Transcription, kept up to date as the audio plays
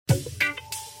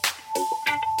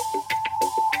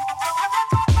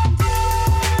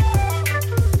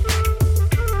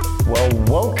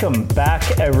Welcome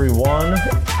back, everyone.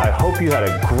 I hope you had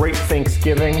a great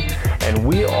Thanksgiving, and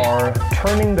we are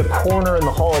turning the corner in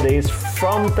the holidays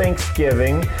from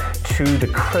Thanksgiving to the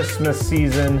Christmas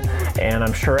season, and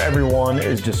I'm sure everyone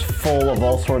is just full of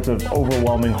all sorts of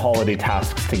overwhelming holiday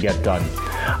tasks to get done.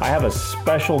 I have a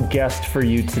special guest for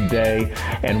you today,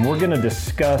 and we're going to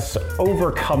discuss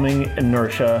overcoming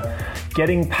inertia,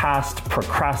 getting past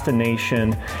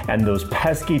procrastination and those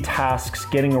pesky tasks,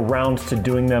 getting around to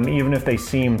doing them even if they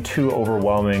seem too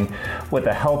overwhelming, with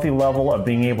a healthy level of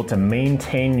being able to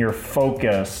maintain your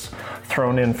focus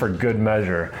thrown in for good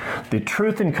measure. The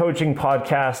Truth in Coaching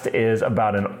podcast is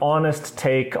about an honest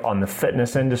take on the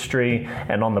fitness industry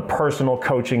and on the personal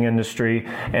coaching industry,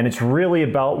 and it's really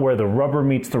about where the rubber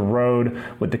meets the road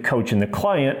with the coach and the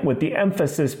client, with the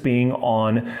emphasis being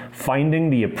on finding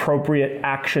the appropriate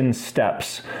action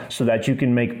steps so that you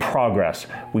can make progress.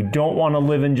 We don't want to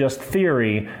live in just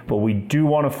theory, but we do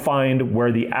want to find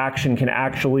where the action can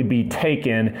actually be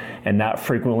taken, and that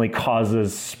frequently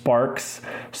causes sparks,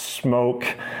 smoke,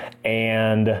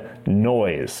 and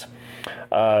noise.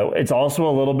 It's also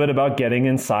a little bit about getting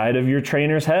inside of your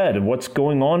trainer's head, what's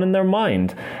going on in their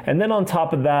mind. And then on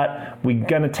top of that, we're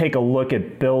going to take a look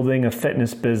at building a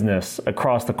fitness business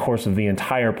across the course of the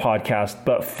entire podcast.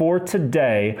 But for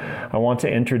today, I want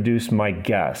to introduce my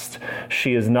guest.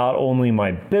 She is not only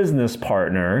my business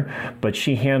partner, but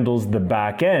she handles the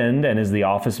back end and is the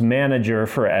office manager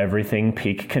for everything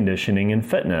peak conditioning and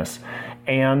fitness.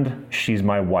 And she's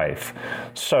my wife.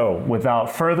 So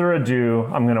without further ado,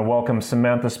 I'm going to welcome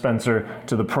Samantha Spencer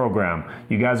to the program.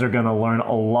 You guys are going to learn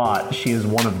a lot. She is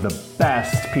one of the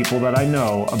best people that I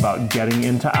know about getting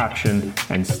into action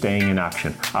and staying in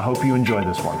action. I hope you enjoy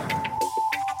this one.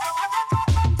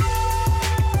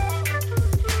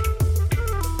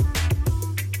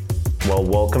 Well,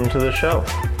 welcome to the show.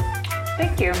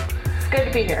 Thank you. It's good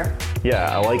to be here.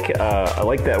 Yeah, I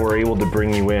like that we're able to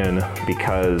bring you in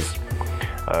because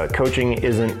coaching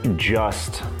isn't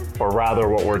just, or rather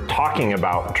what we're talking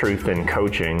about, truth in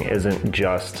coaching, isn't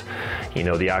just,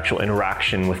 the actual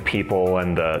interaction with people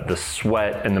and the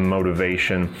sweat and the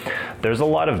motivation. There's a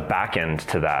lot of back end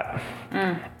to that.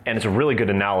 And it's a really good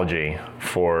analogy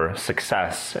for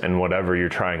success in whatever you're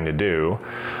trying to do.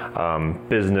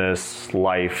 Business,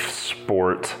 life,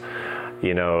 sport,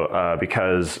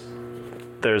 because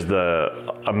there's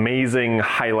the amazing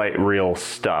highlight reel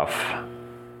stuff,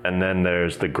 and then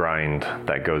there's the grind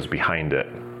that goes behind it.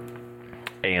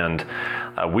 And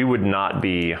we would not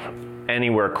be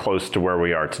anywhere close to where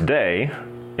we are today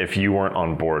if you weren't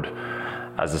on board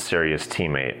as a serious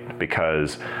teammate,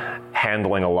 because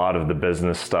handling a lot of the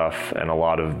business stuff and a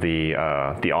lot of the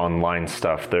online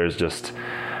stuff, there's just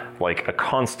like a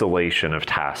constellation of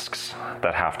tasks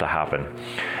that have to happen.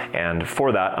 And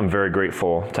for that, I'm very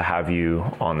grateful to have you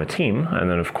on the team. And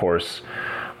then of course,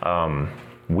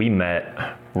 we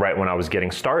met right when I was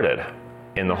getting started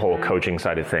in the whole coaching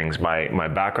side of things. My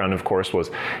background, of course, was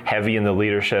heavy in the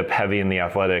leadership, heavy in the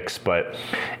athletics, but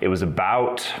it was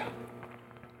about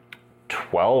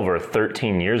 12 or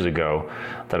 13 years ago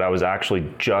that I was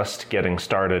actually just getting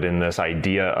started in this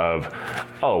idea of,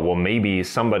 maybe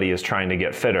somebody is trying to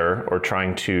get fitter or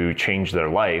trying to change their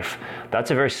life.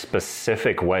 That's a very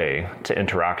specific way to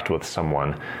interact with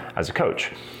someone as a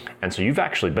coach. And so you've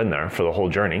actually been there for the whole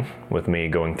journey with me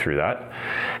going through that,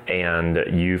 and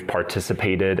you've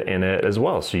participated in it as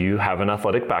well. So you have an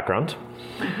athletic background,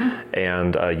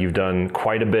 and you've done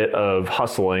quite a bit of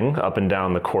hustling up and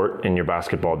down the court in your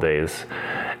basketball days,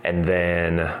 and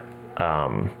then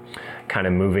kind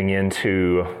of moving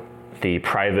into the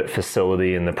private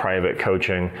facility and the private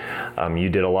coaching. You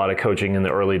did a lot of coaching in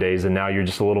the early days, and now you're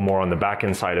just a little more on the back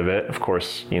end side of it. Of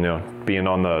course, being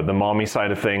on the mommy side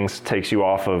of things takes you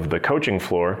off of the coaching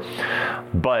floor,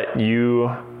 but you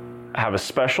have a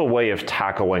special way of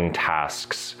tackling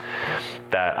tasks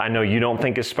that I know you don't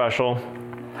think is special.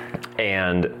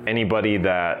 And anybody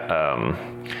that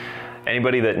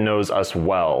knows us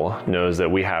well knows that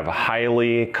we have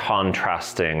highly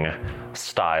contrasting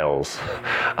styles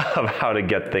of how to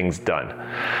get things done.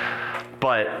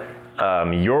 But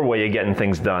your way of getting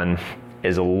things done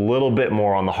is a little bit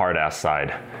more on the hard ass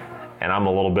side. And I'm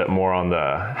a little bit more on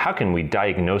the, how can we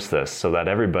diagnose this so that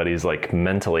everybody's like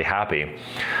mentally happy?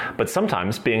 But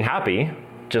sometimes being happy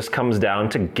just comes down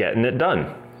to getting it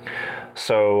done.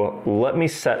 So let me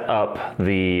set up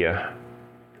the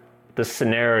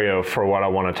scenario for what I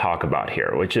want to talk about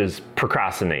here, which is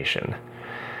procrastination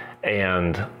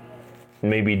and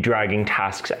maybe dragging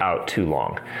tasks out too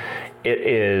long. It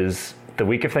is the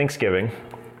week of Thanksgiving,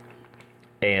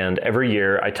 and every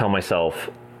year I tell myself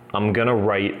I'm gonna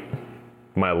write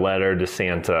my letter to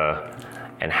Santa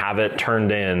and have it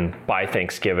turned in by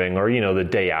Thanksgiving or, the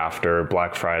day after,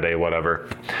 Black Friday, whatever.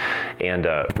 And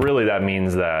really that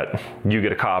means that you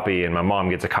get a copy and my mom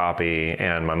gets a copy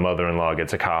and my mother-in-law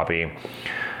gets a copy.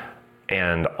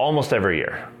 And almost every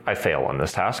year I fail on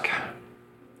this task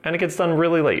and it gets done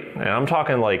really late. And I'm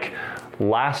talking like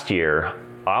last year,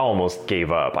 I almost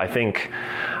gave up. I think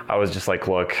I was just like,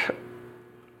 look,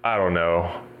 I don't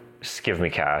know, just give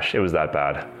me cash. It was that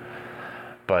bad.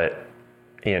 But,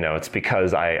 it's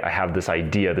because I have this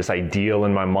ideal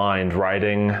in my mind.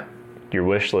 Writing your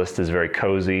wish list is very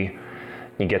cozy.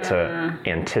 You get to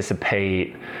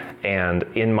anticipate. And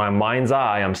in my mind's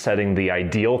eye, I'm setting the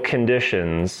ideal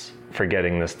conditions for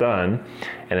getting this done.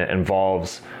 And it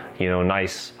involves,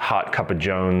 nice hot cup of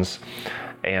Jones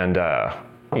and,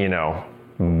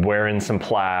 wearing some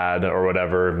plaid or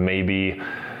whatever. Maybe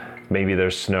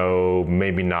there's snow,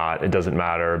 maybe not. It doesn't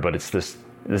matter. But it's this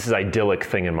is idyllic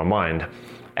thing in my mind.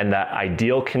 And that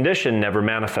ideal condition never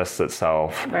manifests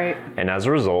itself. Right. And as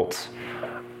a result,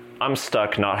 I'm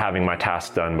stuck not having my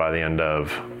task done by the end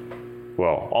of,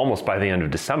 almost by the end of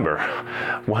December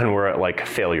when we're at like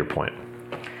failure point.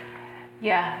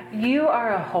 Yeah, you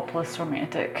are a hopeless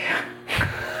romantic.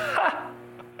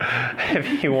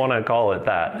 If you want to call it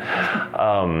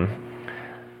that.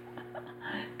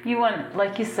 You want,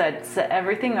 like you said, set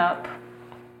everything up,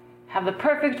 have the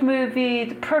perfect movie,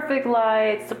 the perfect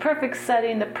lights, the perfect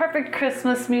setting, the perfect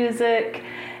Christmas music,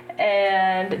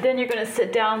 and then you're going to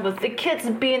sit down with the kids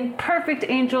being perfect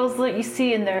angels that you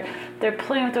see, and they're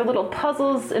playing with their little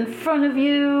puzzles in front of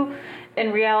you.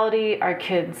 In reality, our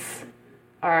kids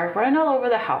are running all over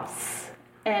the house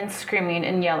and screaming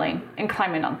and yelling and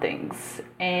climbing on things,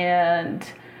 and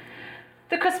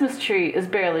the Christmas tree is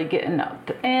barely getting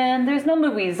up, and there's no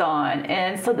movies on,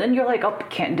 and so then you're like, oh,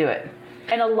 can't do it.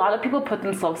 And a lot of people put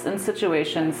themselves in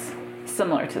situations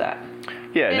similar to that.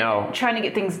 Yeah, now trying to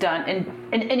get things done in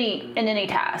any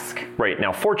task. Right,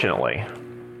 now fortunately,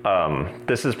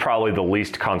 this is probably the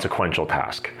least consequential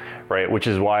task, right? Which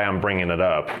is why I'm bringing it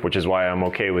up, which is why I'm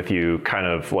okay with you kind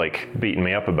of like beating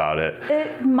me up about it.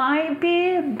 It might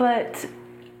be, but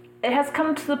it has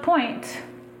come to the point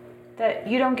that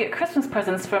you don't get Christmas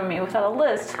presents from me without a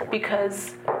list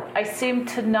because I seem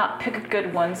to not pick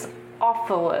good ones off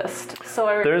the list. So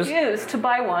I refuse to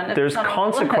buy one. There's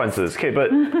consequences. Okay,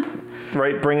 but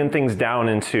right, bringing things down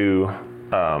into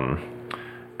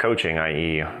coaching,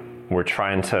 i.e. we're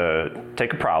trying to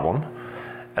take a problem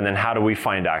and then how do we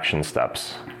find action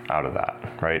steps out of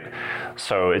that, right?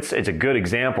 So it's a good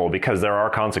example because there are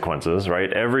consequences,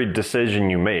 right? Every decision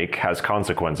you make has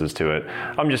consequences to it.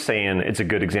 I'm just saying it's a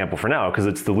good example for now because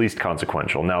it's the least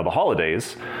consequential. Now the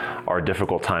holidays are a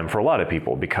difficult time for a lot of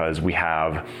people because we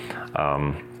have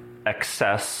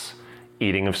excess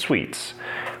eating of sweets.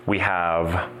 We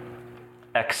have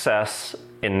excess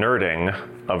inerting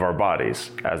of our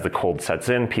bodies. As the cold sets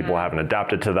in, people haven't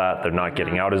adapted to that. They're not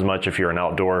getting out as much. If you're an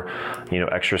outdoor,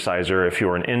 exerciser, if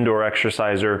you're an indoor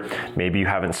exerciser, maybe you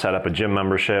haven't set up a gym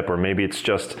membership, or maybe it's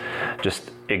just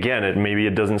again, maybe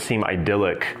it doesn't seem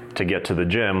idyllic to get to the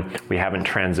gym. We haven't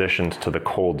transitioned to the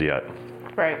cold yet.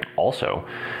 Right. Also,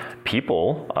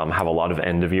 people have a lot of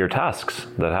end-of-year tasks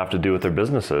that have to do with their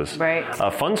businesses. Right. A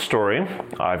fun story,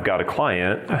 I've got a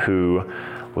client who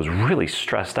was really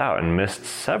stressed out and missed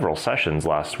several sessions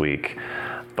last week.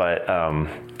 But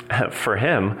for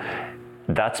him,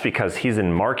 that's because he's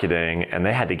in marketing and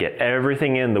they had to get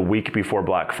everything in the week before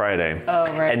Black Friday. Oh,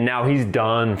 right. And now he's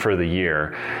done for the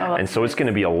year. Oh, and so it's going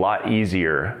to be a lot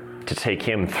easier to take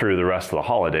him through the rest of the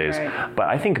holidays. Right. But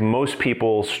I think most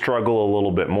people struggle a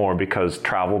little bit more because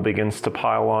travel begins to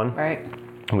pile on. Right.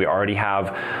 We already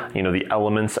have, the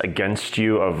elements against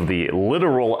you of the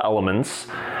literal elements,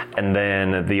 and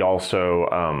then the also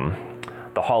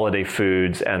the holiday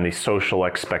foods and the social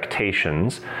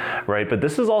expectations, right? But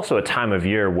this is also a time of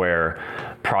year where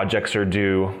projects are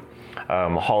due.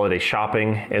 Holiday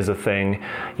shopping is a thing.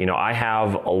 I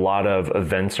have a lot of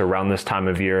events around this time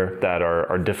of year that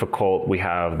are difficult. We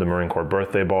have the Marine Corps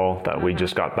birthday ball that we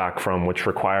just got back from, which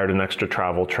required an extra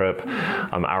travel trip.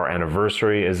 Our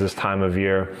anniversary is this time of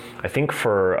year. I think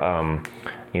for,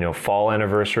 fall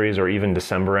anniversaries or even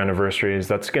December anniversaries,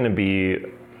 that's going to be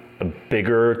a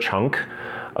bigger chunk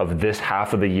of this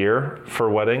half of the year for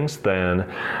weddings than,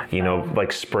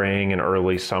 like spring and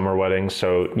early summer weddings.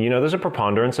 So, there's a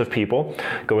preponderance of people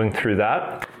going through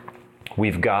that.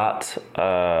 We've got,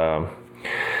 dang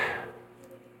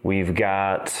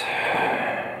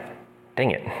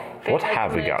it. What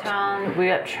have we got? We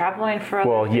got traveling for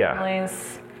other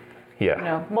families.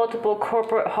 Yeah. Multiple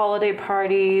corporate holiday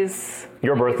parties.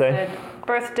 Your birthday?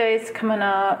 Birthdays coming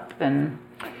up and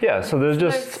Yeah, so there's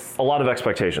just a lot of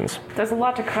expectations. There's a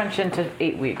lot to crunch into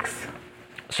 8 weeks.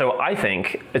 So I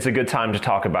think it's a good time to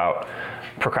talk about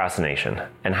procrastination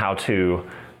and how to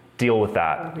deal with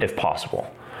that if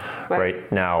possible.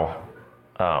 Right now,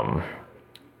 I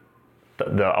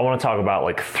want to talk about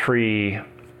like 3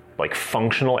 like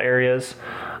functional areas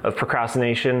of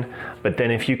procrastination, but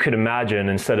then if you could imagine,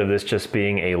 instead of this just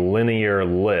being a linear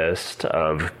list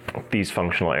of these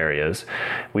functional areas,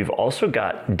 we've also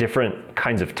got different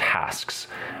kinds of tasks.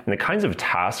 And the kinds of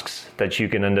tasks that you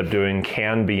can end up doing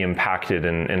can be impacted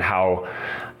in how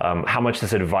much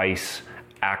this advice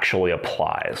actually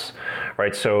applies,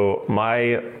 right? So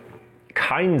my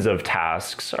kinds of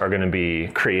tasks are going to be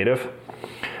creative,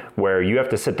 where you have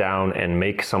to sit down and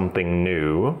make something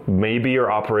new. Maybe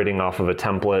you're operating off of a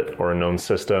template or a known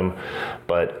system,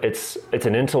 but it's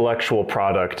an intellectual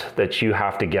product that you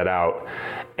have to get out.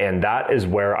 And that is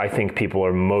where I think people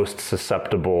are most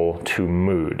susceptible to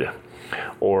mood,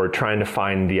 or trying to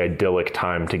find the idyllic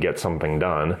time to get something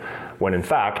done, when in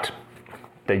fact,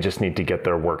 they just need to get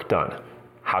their work done.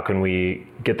 How can we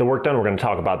get the work done? We're going to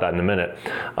talk about that in a minute.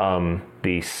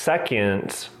 The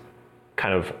second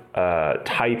kind of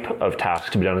type of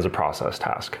task to be done as a process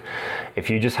task. If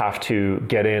you just have to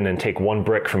get in and take one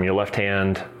brick from your left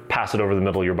hand, pass it over the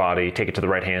middle of your body, take it to the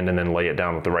right hand, and then lay it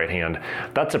down with the right hand,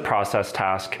 that's a process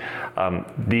task.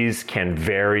 These can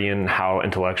vary in how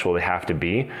intellectual they have to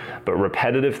be, but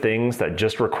repetitive things that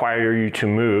just require you to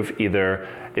move either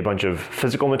a bunch of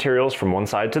physical materials from one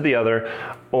side to the other,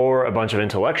 or a bunch of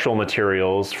intellectual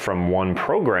materials from one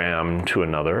program to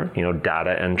another. You know,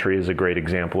 data entry is a great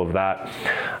example of that.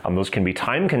 Those can be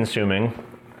time consuming,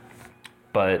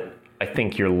 but I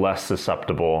think you're less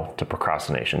susceptible to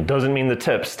procrastination. Doesn't mean the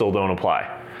tips still don't apply.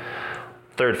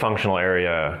 Third functional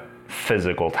area,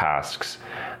 physical tasks.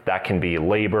 That can be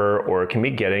labor, or it can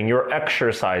be getting your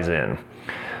exercise in.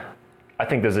 I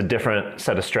think there's a different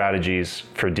set of strategies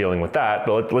for dealing with that,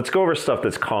 but let's go over stuff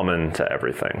that's common to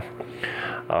everything.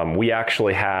 We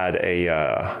actually had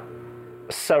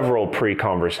several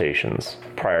pre-conversations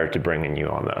prior to bringing you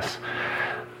on this,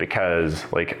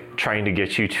 because like trying to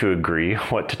get you to agree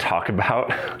what to talk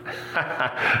about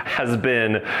has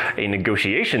been a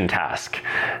negotiation task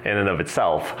in and of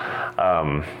itself.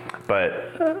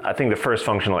 But I think the first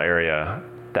functional area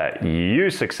that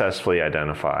you successfully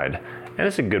identified, and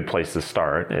it's a good place to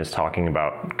start, is talking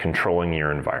about controlling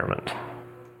your environment.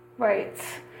 Right.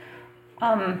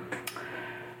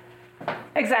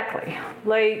 Exactly.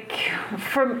 Like,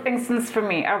 for instance, for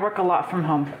me, I work a lot from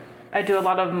home. I do a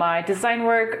lot of my design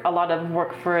work, a lot of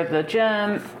work for the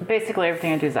gym. Basically,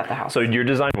 everything I do is at the house. So your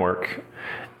design work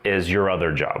is your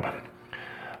other job.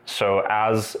 So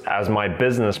as my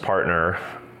business partner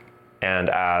and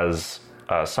as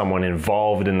someone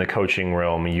involved in the coaching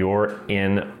realm, you're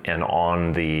in and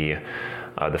on the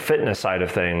fitness side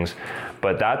of things,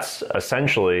 but that's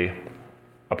essentially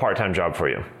a part-time job for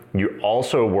you. You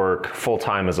also work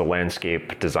full-time as a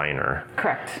landscape designer.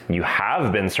 Correct. You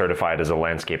have been certified as a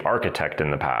landscape architect in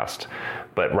the past,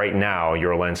 but right now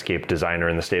you're a landscape designer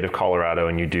in the state of Colorado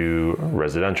and you do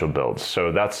residential builds.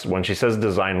 So that's, when she says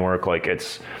design work, like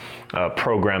it's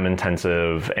program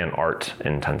intensive and art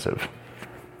intensive.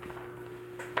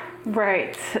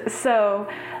 Right. So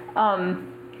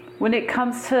when it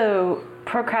comes to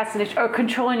procrastination or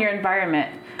controlling your environment,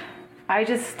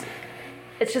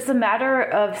 it's just a matter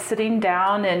of sitting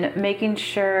down and making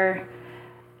sure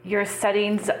your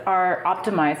settings are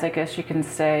optimized, I guess you can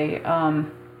say.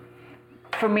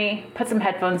 For me, put some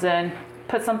headphones in,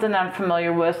 put something that I'm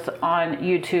familiar with on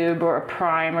YouTube or a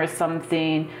Prime or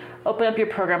something. Open up your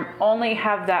program, only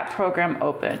have that program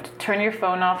open. Turn your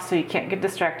phone off so you can't get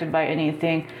distracted by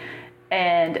anything.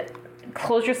 And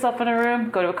close yourself in a room,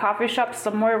 go to a coffee shop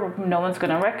somewhere where no one's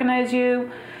gonna recognize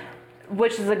you,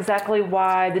 which is exactly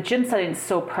why the gym setting is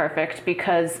so perfect,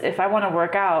 because if I wanna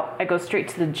work out, I go straight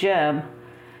to the gym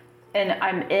and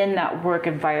I'm in that work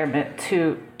environment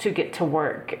to get to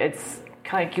work. It's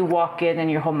kind of like you walk in and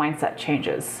your whole mindset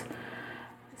changes.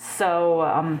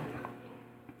 So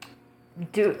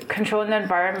controlling the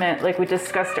environment, like we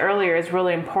discussed earlier, is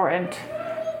really important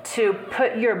to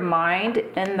put your mind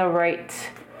in the right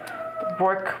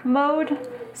work mode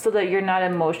so that you're not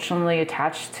emotionally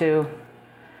attached to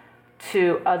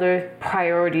other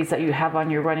priorities that you have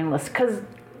on your running list, because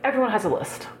everyone has a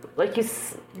list. Like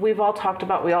we've all talked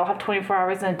about, we all have 24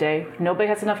 hours in a day. Nobody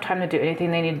has enough time to do anything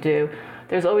they need to do.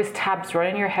 There's always tabs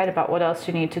running in your head about what else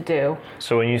you need to do.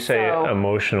 So when you say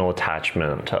emotional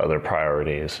attachment to other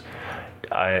priorities,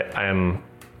 I am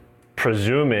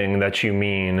presuming that you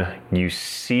mean you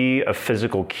see a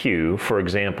physical cue. For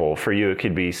example, for you it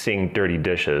could be seeing dirty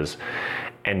dishes,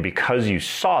 And because you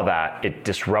saw that, it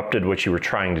disrupted what you were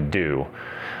trying to do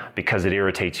because it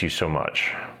irritates you so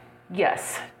much.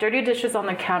 Yes, dirty dishes on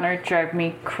the counter drive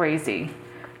me crazy.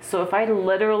 So if I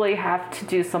literally have to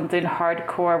do something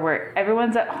hardcore where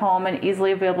everyone's at home and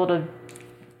easily available to,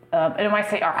 and when I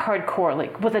say are hardcore,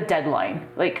 like with a deadline,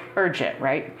 like urgent,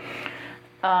 right?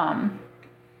 I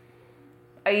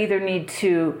either need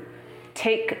to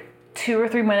take 2 or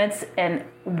 3 minutes and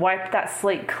wipe that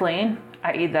slate clean,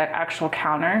 i.e. the actual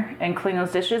counter, and clean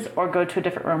those dishes, or go to a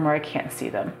different room where I can't see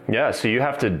them. Yeah, so you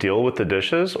have to deal with the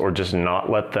dishes or just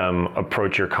not let them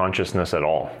approach your consciousness at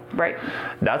all. Right.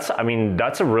 That's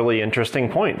a really interesting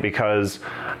point because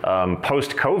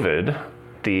post-COVID,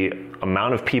 the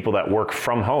amount of people that work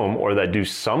from home or that do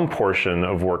some portion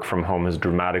of work from home has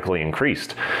dramatically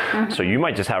increased. Mm-hmm. So you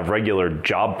might just have regular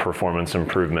job performance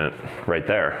improvement right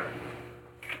there.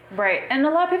 Right, and a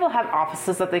lot of people have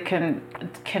offices that they can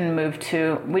move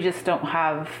to. We just don't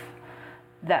have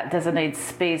that designated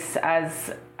space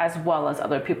as well as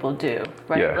other people do,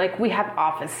 right? Yeah. Like we have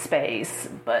office space,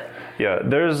 but yeah,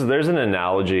 there's an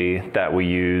analogy that we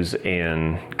use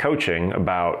in coaching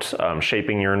about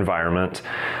shaping your environment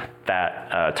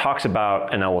that talks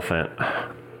about an elephant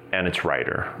and its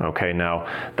rider. Okay, now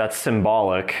that's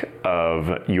symbolic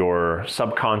of your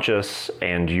subconscious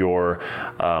and your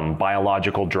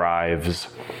biological drives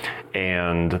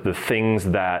and the things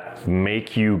that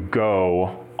make you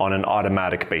go on an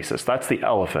automatic basis. That's the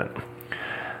elephant.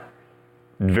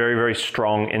 Very, very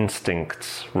strong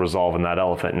instincts resolve in that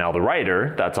elephant. Now the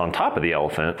rider that's on top of the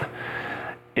elephant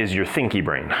is your thinky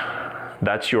brain.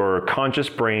 That's your conscious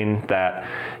brain that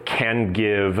can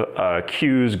give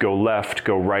cues, go left,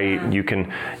 go right. You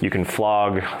can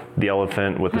flog the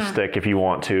elephant with a stick if you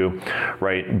want to,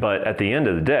 right? But at the end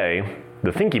of the day, the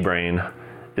thinky brain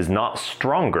is not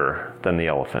stronger than the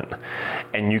elephant.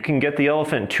 And you can get the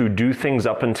elephant to do things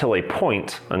up until a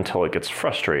point, until it gets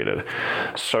frustrated.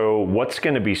 So what's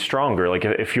going to be stronger? Like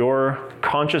if your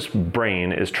conscious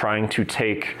brain is trying to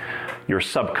take your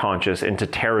subconscious into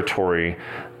territory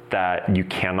that you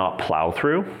cannot plow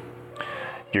through,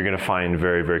 you're going to find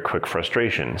very, very quick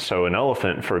frustration. So an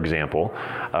elephant, for example,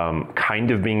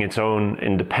 kind of being its own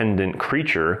independent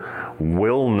creature,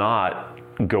 will not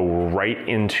go right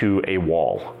into a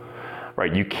wall,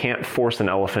 right? You can't force an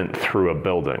elephant through a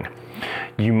building.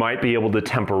 You might be able to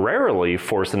temporarily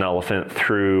force an elephant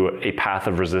through a path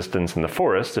of resistance in the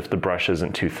forest if the brush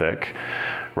isn't too thick,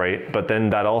 right? But then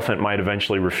that elephant might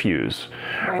eventually refuse,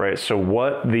 right? So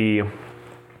what the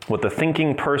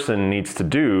thinking person needs to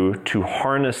do to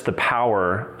harness the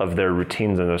power of their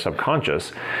routines and their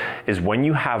subconscious is when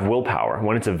you have willpower,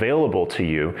 when it's available to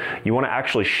you, you want to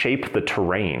actually shape the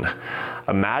terrain.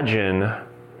 Imagine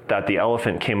that the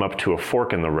elephant came up to a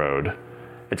fork in the road.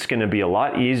 It's going to be a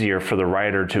lot easier for the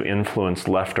rider to influence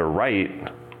left or right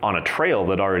on a trail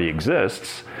that already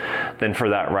exists than for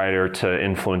that rider to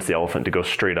influence the elephant to go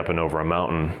straight up and over a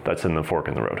mountain that's in the fork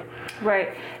in the road.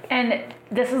 Right. And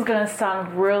this is going to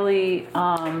sound really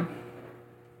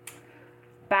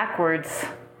backwards,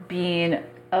 being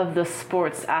of the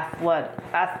sports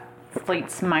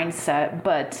athlete's mindset,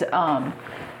 but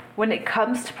when it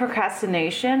comes to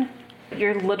procrastination,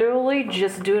 you're literally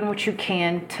just doing what you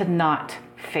can to not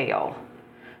fail.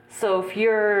 So if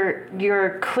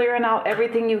you're clearing out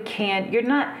everything you can, you're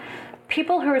not,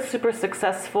 people who are super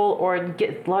successful or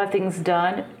get a lot of things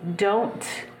done don't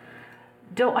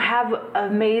have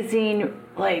amazing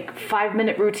like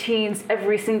 5-minute routines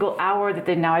every single hour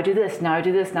that now I do this, now I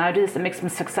do this, now I do this, that makes them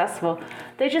successful.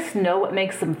 They just know what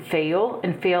makes them fail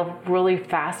and fail really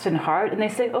fast and hard, and they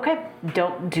say, okay,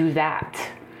 don't do that.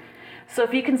 So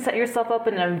if you can set yourself up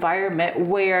in an environment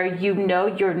where you know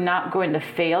you're not going to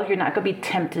fail, you're not going to be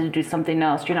tempted to do something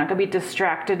else, you're not going to be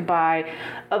distracted by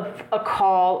a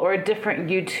call or a different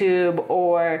YouTube,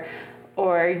 or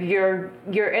you're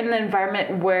in an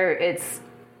environment where it's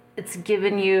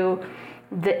given you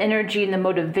the energy and the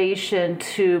motivation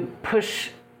to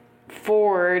push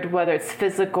forward, whether it's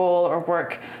physical or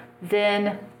work,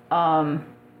 then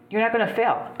you're not going to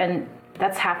fail, and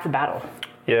that's half the battle.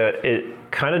 Yeah, it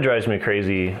kind of drives me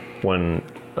crazy when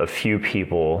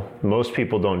most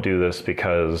people don't do this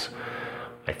because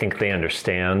I think they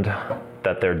understand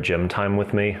that their gym time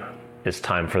with me is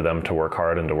time for them to work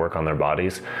hard and to work on their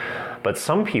bodies. But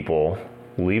some people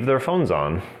leave their phones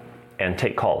on and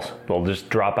take calls. They'll just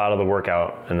drop out of the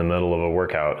workout in the middle of a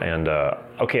workout. And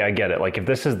okay, I get it. Like if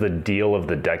this is the deal of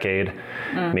the decade,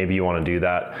 maybe you want to do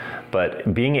that.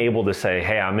 But being able to say,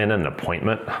 hey, I'm in an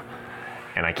appointment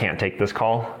and I can't take this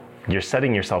call, you're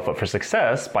setting yourself up for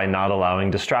success by not allowing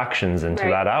distractions into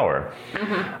that hour.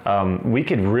 We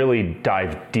could really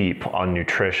dive deep on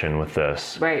nutrition with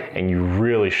this. And you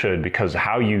really should, because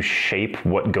how you shape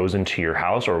what goes into your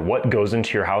house, or what goes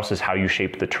into your house is how you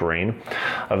shape the terrain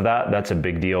of that. That's a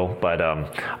big deal. But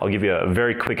I'll give you a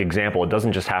very quick example. It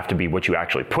doesn't just have to be what you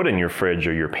actually put in your fridge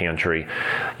or your pantry.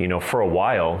 You know, for a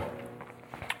while,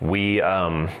 we,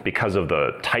 because of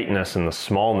the tightness and the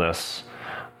smallness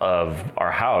of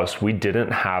our house, we didn't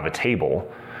have a table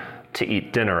to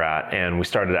eat dinner at, and we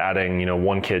started adding, you know,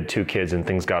 1 kid, 2 kids, and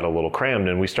things got a little crammed,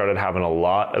 and we started having a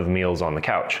lot of meals on the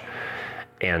couch,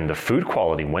 and the food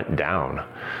quality went down.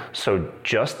 So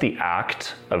just the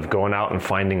act of going out and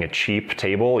finding a cheap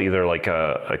table, either like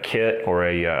a kit or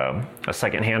a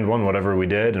secondhand one, whatever we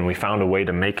did, and we found a way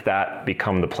to make that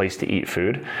become the place to eat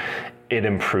food. It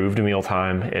improved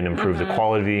mealtime, it improved the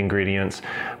quality of the ingredients.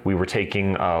 We were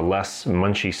taking less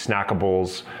munchy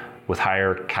snackables with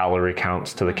higher calorie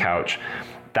counts to the couch.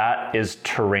 That is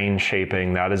terrain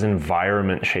shaping, that is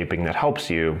environment shaping that helps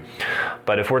you.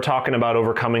 But if we're talking about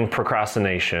overcoming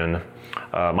procrastination,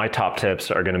 my top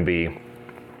tips are gonna be,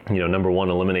 you know, number 1,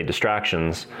 eliminate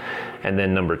distractions. And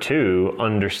then number 2,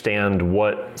 understand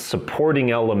what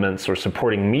supporting elements or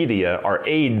supporting media are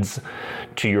aids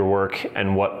to your work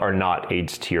and what are not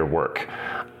aids to your work.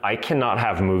 I cannot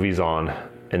have movies on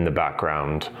in the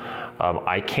background.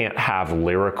 I can't have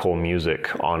lyrical music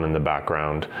on in the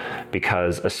background,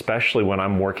 because especially when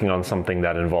I'm working on something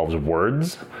that involves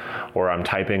words, or I'm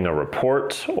typing a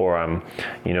report, or I'm,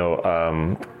 you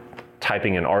know,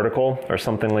 typing an article or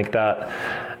something like that,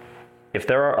 if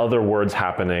there are other words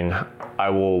happening, I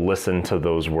will listen to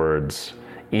those words.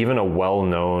 Even a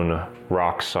well-known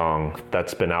rock song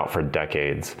that's been out for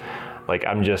decades. Like,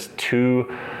 I'm just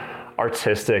too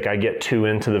artistic. I get too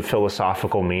into the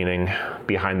philosophical meaning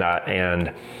behind that,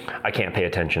 and I can't pay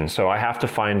attention. So I have to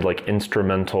find like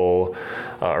instrumental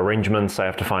arrangements. I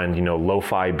have to find, you know,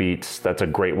 lo-fi beats. That's a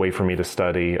great way for me to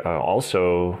study.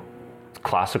 Also,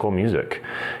 classical music.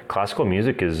 Classical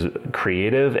music is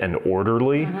creative and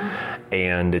orderly,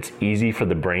 and it's easy for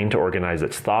the brain to organize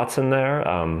its thoughts in there.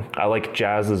 I like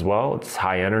jazz as well. It's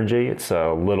high energy. It's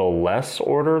a little less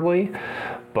orderly,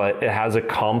 but it has a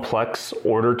complex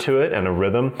order to it and a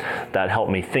rhythm that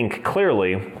help me think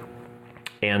clearly.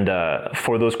 And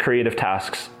for those creative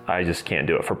tasks, I just can't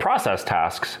do it. For process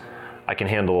tasks, I can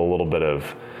handle a little bit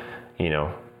of, you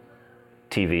know,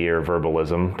 TV or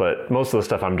verbalism, but most of the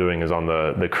stuff I'm doing is on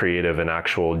the creative and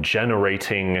actual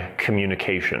generating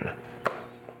communication.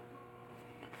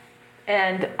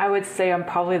 And I would say I'm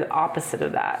probably the opposite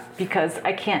of that, because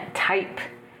I can't type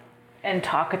and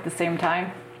talk at the same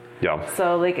time. Yeah.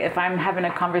 So like if I'm having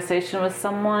a conversation with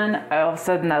someone, all of a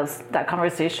sudden that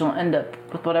conversation will end up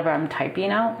with whatever I'm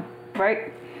typing out,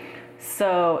 right?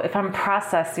 So if I'm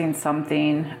processing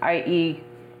something, i.e.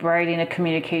 writing a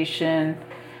communication,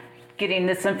 getting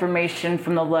this information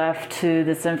from the left to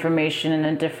this information in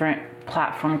a different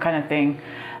platform kind of thing,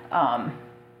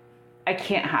 I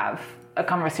can't have a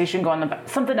conversation going on,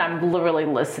 something I'm literally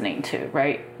listening to,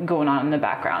 right, going on in the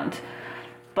background.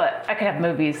 But I could have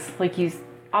movies, like you,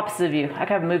 opposite of you, I could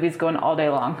have movies going all day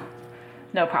long,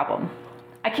 no problem.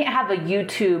 I can't have a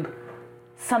YouTube,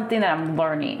 something that I'm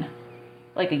learning,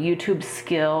 like a YouTube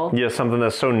skill. Yeah, something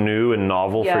that's so new and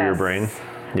novel for your brain.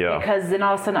 Yeah. Because then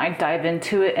all of a sudden I dive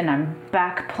into it and I'm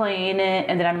back playing it,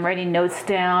 and then I'm writing notes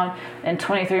down, and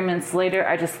 23 minutes later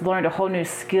I just learned a whole new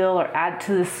skill or add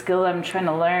to the skill I'm trying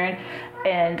to learn,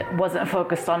 and wasn't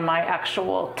focused on my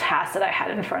actual task that I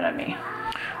had in front of me.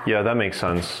 Yeah, that makes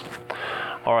sense.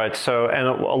 All right, so, and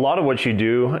a lot of what you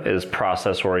do is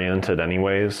process oriented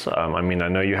anyways. I mean, I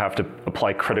know you have to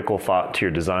apply critical thought to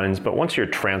your designs, but once you're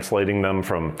translating them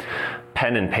from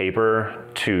pen and paper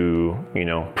to, you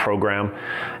know, program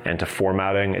and to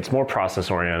formatting, it's more process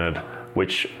oriented,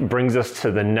 which brings us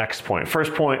to the next point.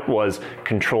 First point was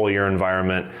control your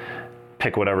environment,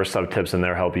 pick whatever sub-tips in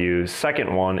there help you.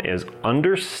 Second one is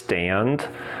understand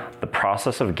the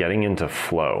process of getting into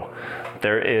flow.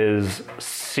 There is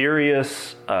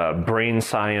serious brain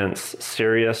science,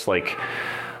 serious like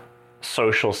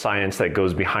social science that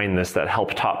goes behind this that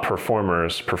help top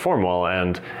performers perform well.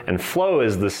 And flow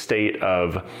is the state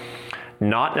of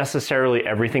not necessarily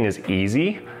everything is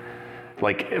easy.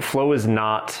 Like flow is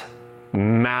not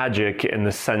magic in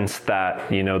the sense that,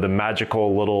 you know, the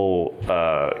magical little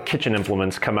kitchen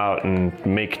implements come out and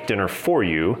make dinner for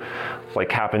you, like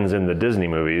happens in the Disney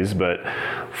movies. But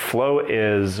flow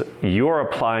is you're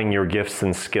applying your gifts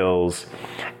and skills,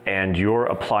 and you're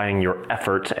applying your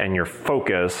effort and your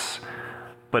focus,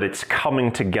 but it's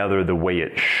coming together the way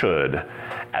it should.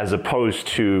 as opposed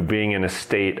to being in a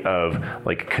state of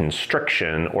like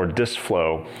constriction or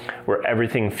disflow where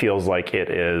everything feels like it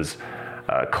is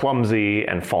clumsy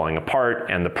and falling apart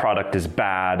and the product is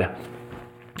bad.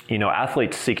 You know,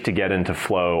 athletes seek to get into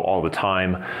flow all the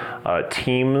time.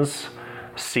 Teams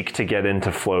seek to get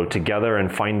into flow together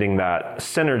and finding that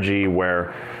synergy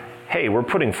where, hey, we're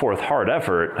putting forth hard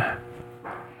effort,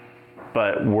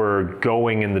 but we're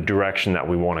going in the direction that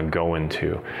we want to go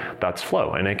into. That's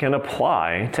flow, and it can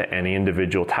apply to any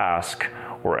individual task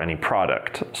or any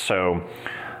product. So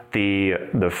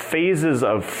the phases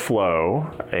of flow,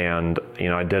 and you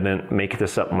know, I didn't make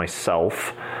this up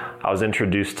myself. I was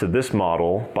introduced to this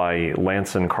model by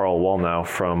Lance and Carl Wallnow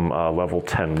from Level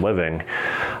 10 Living.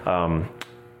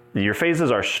 Your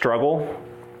phases are struggle,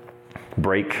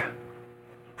 break,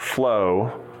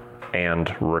 flow,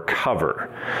 and recover.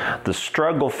 The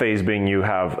struggle phase being you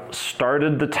have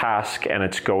started the task and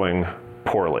it's going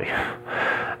poorly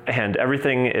and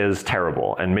everything is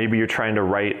terrible, and maybe you're trying to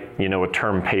write, you know, a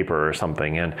term paper or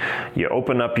something, and you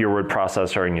open up your word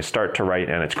processor and you start to write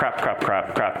and it's crap,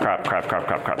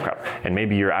 and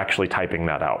maybe you're actually typing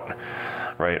that out,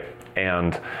 right?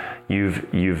 And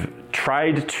you've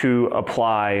tried to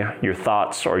apply your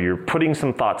thoughts, or you're putting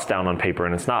some thoughts down on paper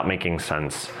and it's not making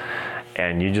sense,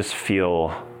 and you just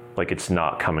feel like it's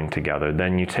not coming together.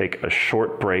 Then you take a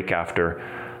short break after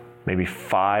maybe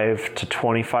 5 to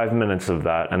 25 minutes of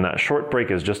that, and that short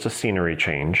break is just a scenery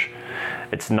change.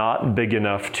 It's not big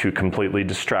enough to completely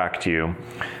distract you,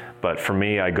 but for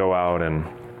me, I go out and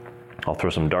I'll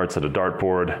throw some darts at a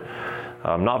dartboard,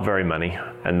 not very many,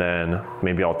 and then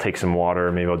maybe I'll take some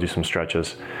water, maybe I'll do some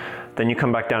stretches. Then you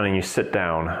come back down and you sit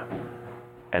down,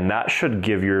 and that should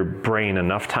give your brain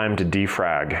enough time to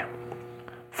defrag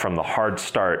from the hard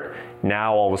start.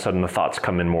 Now all of a sudden the thoughts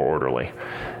come in more orderly.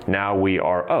 Now we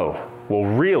are, oh, well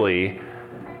really,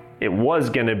 it was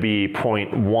gonna be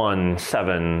 0.1,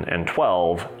 7, and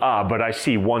 12, but I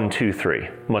see 1, 2, 3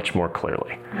 much more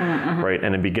clearly, right?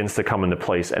 And it begins to come into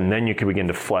place, and then you can begin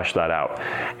to flesh that out.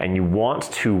 And you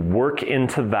want to work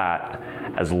into that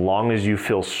as long as you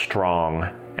feel strong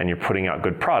and you're putting out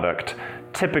good product.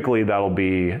 Typically that'll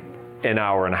be an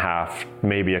hour and a half,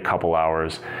 maybe a couple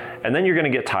hours. And then you're gonna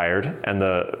get tired and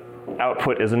the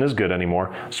output isn't as good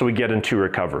anymore, so we get into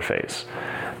recover phase.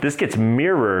 This gets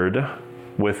mirrored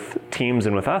with teams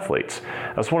and with athletes.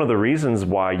 That's one of the reasons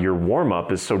why your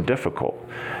warm-up is so difficult,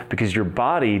 because your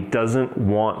body doesn't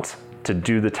want to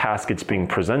do the task it's being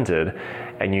presented,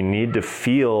 and you need to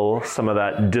feel some of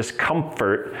that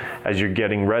discomfort as you're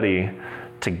getting ready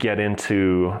to get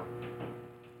into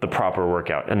the proper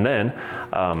workout. And then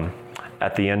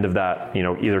at the end of that, you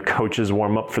know, either coaches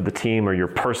warm up for the team or your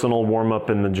personal warm up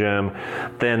in the gym,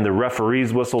 then the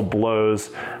referee's whistle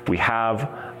blows. We have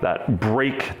that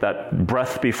break, that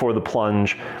breath before the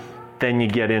plunge. Then you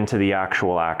get into the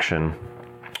actual action.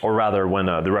 Or rather, when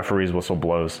the referee's whistle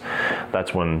blows,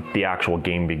 that's when the actual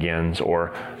game begins.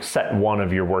 Or set one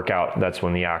of your workout, that's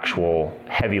when the actual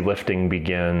heavy lifting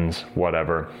begins,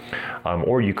 whatever.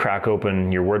 Or you crack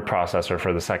open your word processor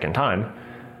for the second time,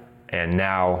 and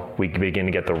now we begin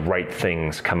to get the right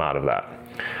things come out of that.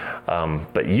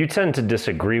 But you tend to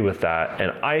disagree with that,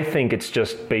 and I think it's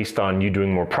just based on you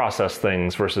doing more process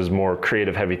things versus more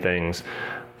creative heavy things.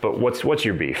 But what's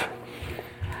your beef?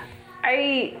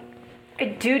 I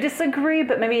do disagree,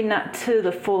 but maybe not to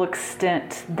the full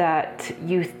extent that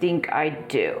you think I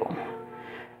do.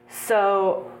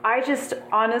 So I just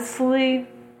honestly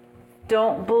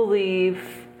don't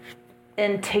believe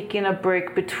in taking a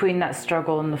break between that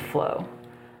struggle and the flow.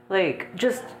 Like,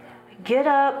 just get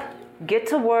up, get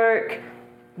to work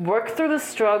through the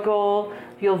struggle,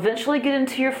 you'll eventually get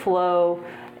into your flow,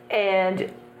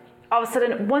 and all of a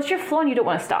sudden, once you're flowing, you don't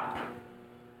want to stop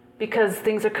because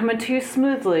things are coming to you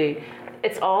smoothly.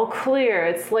 It's all clear.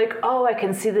 It's like, oh, I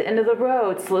can see the end of the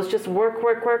road, so let's just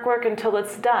work until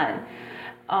it's done.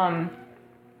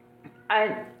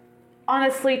 I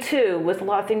honestly, too, with a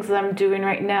lot of things that I'm doing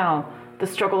right now, the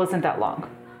struggle isn't that long.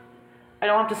 I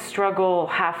don't have to struggle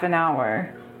half an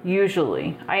hour,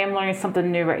 usually. I am learning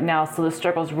something new right now, so the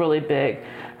struggle is really big.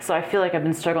 So I feel like I've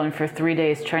been struggling for 3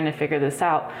 days trying to figure this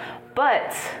out.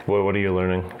 But what are you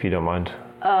learning, if you don't mind?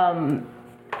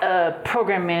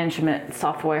 Program management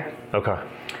software. Okay.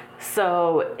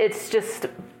 So it's just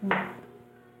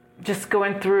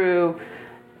going through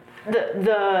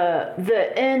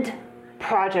the end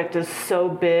project is so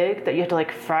big that you have to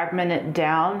like fragment it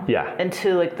down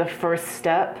into like the first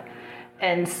step.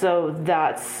 And so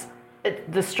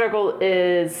the struggle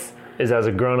is is as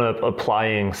a grown-up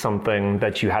applying something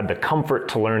that you had the comfort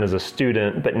to learn as a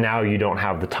student, but now you don't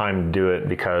have the time to do it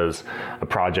because a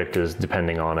project is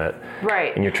depending on it.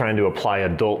 Right. And you're trying to apply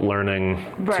adult learning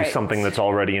to something that's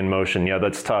already in motion. Yeah,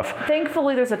 that's tough.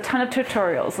 Thankfully, there's a ton of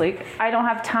tutorials. Like, I don't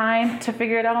have time to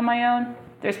figure it out on my own.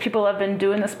 There's people that have been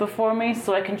doing this before me,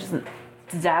 so I can just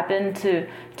tap into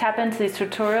these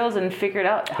tutorials and figure it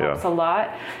out. It helps a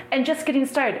lot. And just getting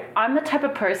started. I'm the type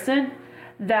of person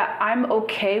that I'm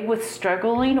okay with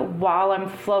struggling while I'm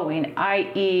flowing,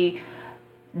 i.e.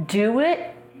 do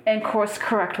it and course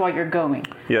correct while you're going.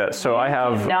 Yeah, so I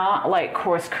have... Not like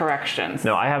course corrections.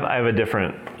 No, I have a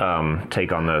different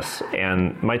take on this.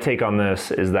 And my take on this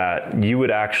is that you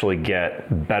would actually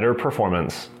get better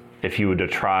performance if you were to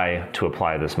try to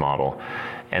apply this model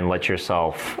and let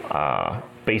yourself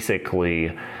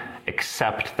basically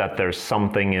accept that there's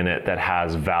something in it that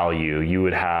has value. You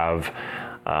would have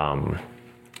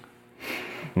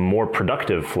more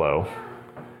productive flow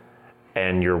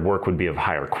and your work would be of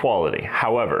higher quality.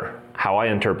 However, how I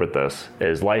interpret this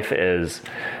is life is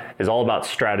all about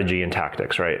strategy and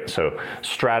tactics, right? So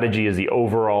strategy is the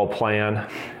overall plan,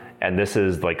 and this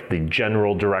is like the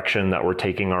general direction that we're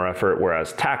taking our effort,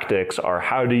 whereas tactics are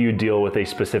how do you deal with a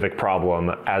specific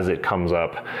problem as it comes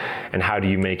up, and how do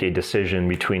you make a decision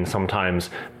between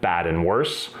sometimes bad and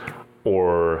worse,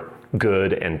 or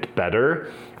good and better,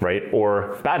 right?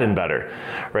 Or bad and better,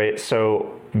 right?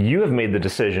 So you have made the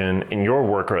decision in your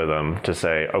work rhythm to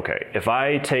say, okay, if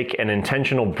I take an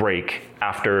intentional break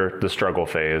after the struggle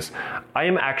phase, I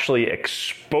am actually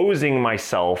exposing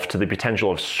myself to the potential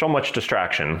of so much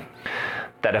distraction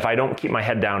that if I don't keep my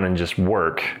head down and just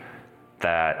work,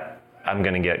 that I'm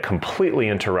gonna get completely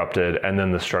interrupted, and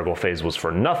then the struggle phase was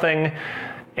for nothing,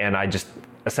 and I just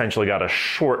essentially got a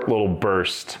short little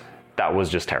burst that was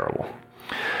just terrible.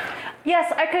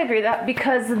 Yes, I could agree with that,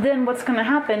 because then what's going to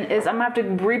happen is I'm going to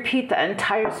have to repeat the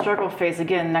entire struggle phase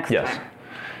again next time.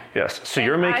 Yes. So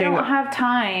you're making... I don't have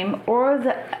time or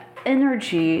the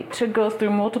energy to go through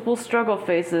multiple struggle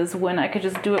phases when I could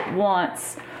just do it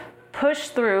once, push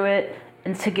through it,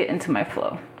 and to get into my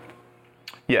flow.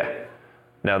 Yeah.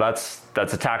 Now that's a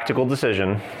tactical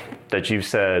decision that you've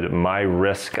said my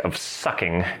risk of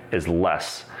sucking is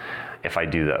less if I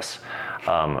do this.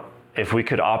 If we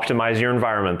could optimize your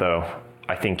environment, though,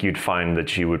 I think you'd find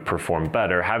that you would perform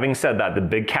better. Having said that, the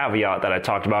big caveat that I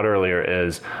talked about earlier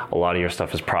is a lot of your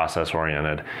stuff is process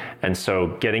oriented. And so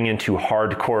getting into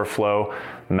hardcore flow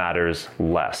matters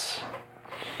less.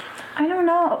 I don't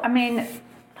know. I mean,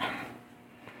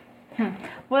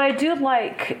 what I do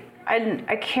like,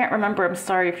 I can't remember, I'm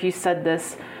sorry if you said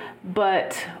this,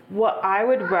 but what I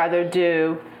would rather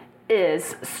do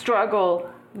is struggle,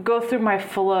 go through my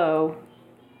flow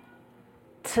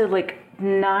to like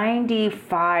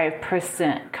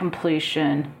 95%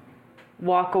 completion,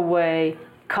 walk away,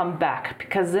 come back,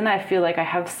 because then I feel like I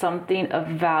have something of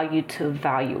value to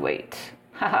evaluate.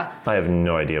 I have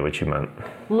no idea what you meant.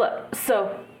 Look,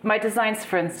 so my designs,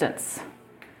 for instance,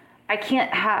 I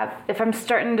can't have, if I'm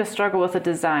starting to struggle with a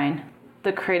design,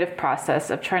 the creative process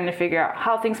of trying to figure out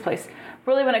how things place.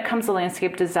 Really, when it comes to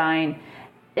landscape design,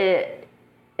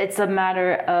 it's a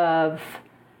matter of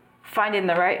finding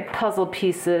the right puzzle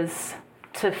pieces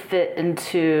to fit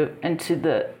into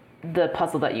the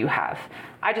puzzle that you have.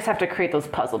 I just have to create those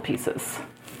puzzle pieces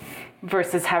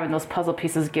versus having those puzzle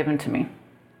pieces given to me.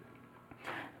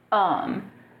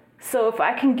 So if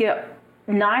I can get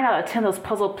 9 out of 10 of those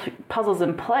puzzles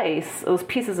in place, those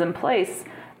pieces in place,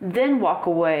 then walk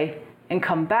away and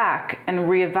come back and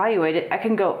reevaluate it, I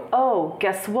can go, oh,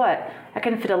 guess what? I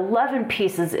can fit 11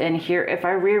 pieces in here if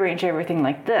I rearrange everything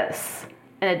like this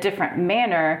in a different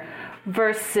manner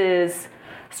versus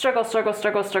struggle, take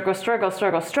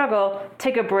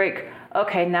a break.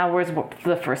 Okay, now where's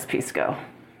the first piece go?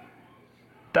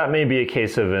 That may be a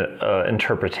case of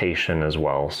interpretation as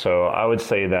well. So I would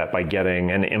say that by getting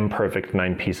an imperfect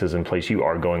 9 pieces in place, you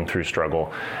are going through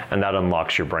struggle, and that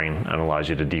unlocks your brain and allows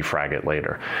you to defrag it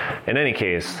later. In any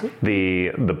case,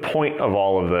 the point of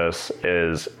all of this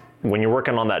is when you're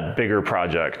working on that bigger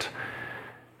project,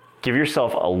 give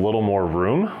yourself a little more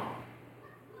room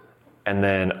and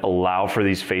then allow for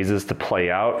these phases to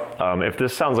play out. If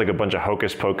this sounds like a bunch of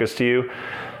hocus pocus to you,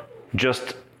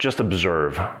 just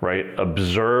observe, right?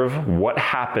 Observe what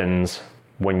happens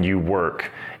when you work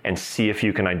and see if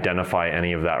you can identify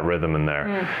any of that rhythm in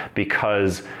there.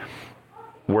 Because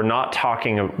we're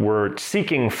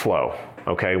seeking flow,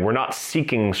 okay? We're not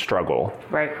seeking struggle.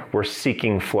 Right. We're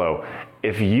seeking flow.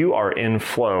 If you are in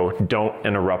flow, don't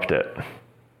interrupt it.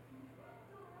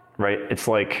 Right? It's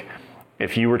like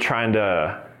if you were trying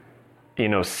to,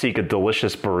 seek a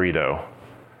delicious burrito,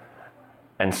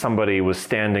 and somebody was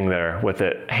standing there with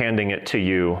it, handing it to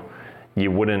you,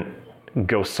 you wouldn't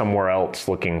go somewhere else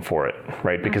looking for it,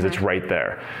 right? Because it's right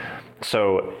there.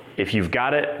 So if you've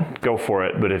got it, go for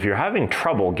it. But if you're having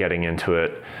trouble getting into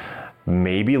it,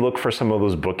 maybe look for some of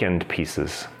those bookend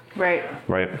pieces. Right.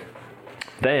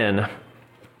 Then,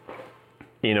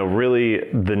 really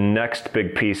the next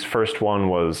big piece, first one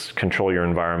was control your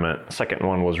environment. Second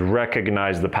one was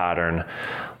recognize the pattern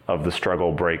of the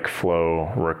struggle, break,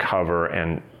 flow, recover,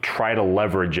 and try to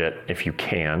leverage it if you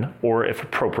can, or if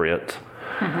appropriate.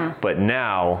 But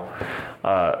now,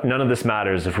 none of this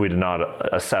matters if we do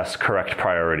not assess correct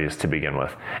priorities to begin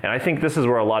with. And I think this is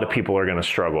where a lot of people are going to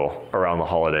struggle around the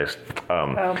holidays.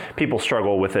 People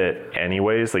struggle with it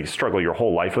anyways, like struggle your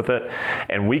whole life with it.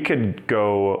 And we could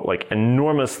go like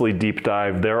enormously deep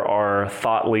dive. There are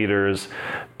thought leaders,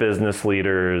 business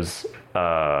leaders,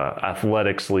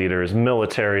 athletics leaders,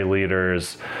 military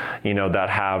leaders, that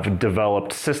have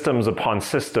developed systems upon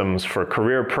systems for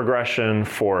career progression,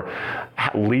 for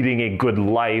leading a good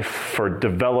life, for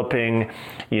developing,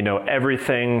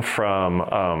 everything from,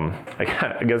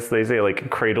 I guess they say like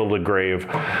cradle to grave,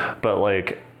 but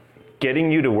like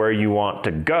getting you to where you want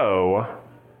to go.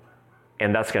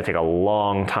 And that's going to take a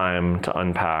long time to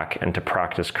unpack and to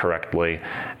practice correctly.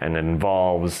 And it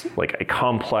involves like a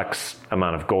complex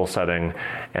amount of goal setting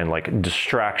and like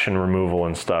distraction removal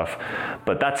and stuff.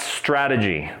 But that's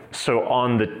strategy. So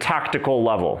on the tactical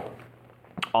level,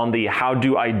 on the how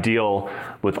do I deal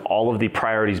with all of the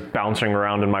priorities bouncing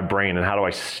around in my brain and how do I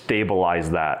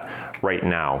stabilize that right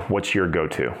now? What's your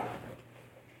go-to?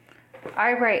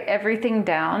 I write everything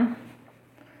down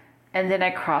and then I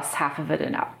cross half of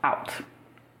it out.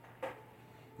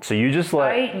 So you just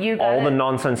let all the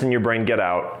nonsense in your brain get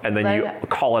out, and then you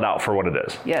call it out for what it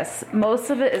is. Yes, most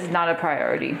of it is not a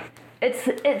priority. It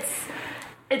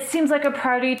seems like a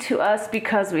priority to us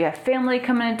because we have family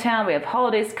coming in town, we have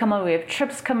holidays coming, we have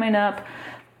trips coming up,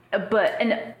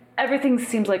 and everything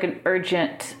seems like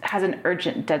has an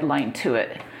urgent deadline to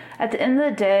it. At the end of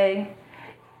the day,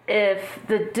 if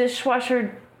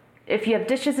you have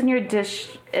dishes in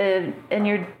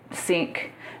your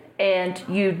sink, and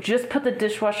you just put the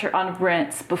dishwasher on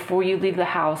rinse before you leave the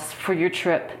house for your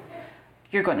trip,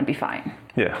 you're going to be fine.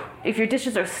 Yeah. If your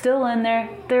dishes are still in there,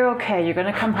 they're okay. You're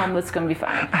going to come home, it's going to be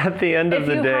fine. At the end of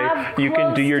the day, you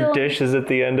can do your dishes at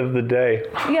the end of the day.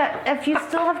 Yeah, if you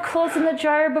still have clothes in the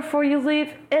dryer before you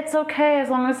leave, it's okay as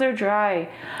long as they're dry.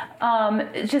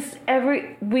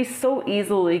 We so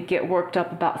easily get worked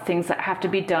up about things that have to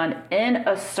be done in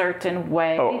a certain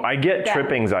way. Oh, I get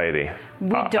trip anxiety.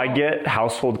 I get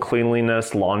household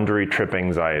cleanliness, laundry trip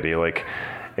anxiety. Like,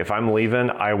 if I'm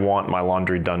leaving, I want my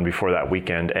laundry done before that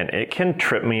weekend, and it can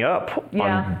trip me up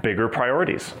on bigger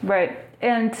priorities. Right.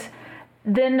 And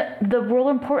then the real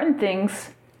important things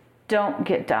don't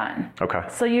get done. Okay.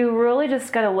 So you really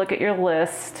just got to look at your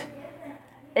list.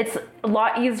 It's a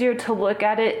lot easier to look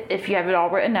at it if you have it all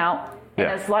written out. And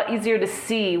it's a lot easier to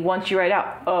see once you write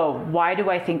out, why do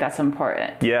I think that's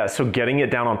important? Yeah, so getting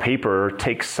it down on paper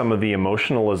takes some of the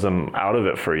emotionalism out of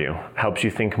it for you. Helps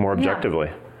you think more objectively.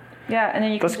 Yeah, and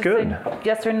then you can just say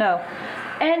yes or no.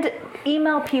 And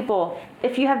email people.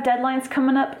 If you have deadlines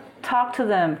coming up, talk to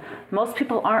them. Most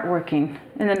people aren't working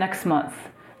in the next month.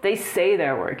 They say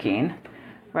they're working,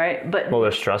 right? But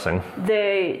they're stressing.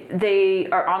 They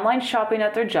are online shopping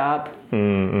at their job.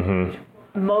 Mm-hmm.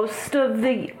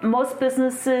 Most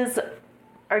businesses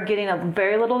are getting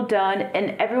very little done,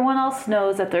 and everyone else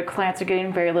knows that their clients are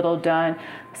getting very little done.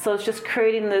 So it's just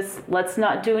creating this "let's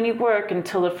not do any work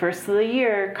until the first of the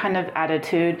year" kind of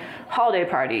attitude. Holiday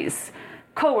parties,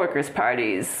 coworkers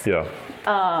parties. Yeah.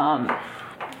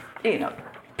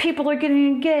 People are getting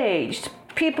engaged.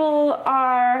 People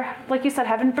are, like you said,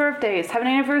 having birthdays, having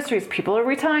anniversaries. People are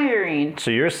retiring. So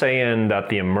you're saying that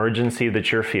the emergency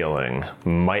that you're feeling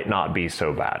might not be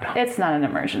so bad. It's not an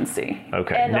emergency.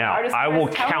 Okay. And now, I will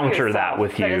counter that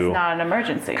with you. It's not an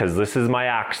emergency. Because this is my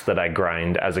axe that I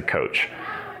grind as a coach.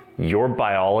 Your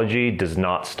biology does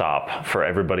not stop for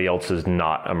everybody else's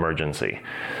not emergency.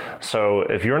 So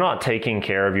if you're not taking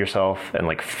care of yourself and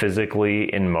like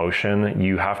physically in motion,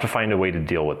 you have to find a way to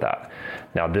deal with that.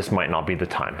 Now, this might not be the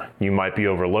time. You might be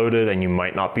overloaded and you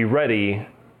might not be ready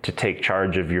to take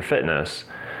charge of your fitness,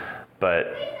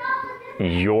 but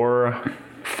your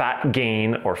fat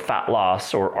gain or fat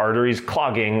loss or arteries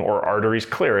clogging or arteries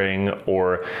clearing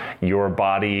or your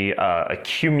body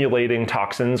accumulating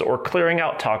toxins or clearing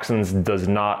out toxins does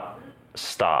not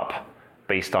stop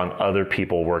based on other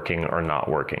people working or not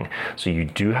working. So you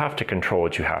do have to control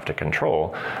what you have to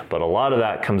control, but a lot of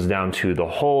that comes down to the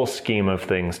whole scheme of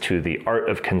things, to the art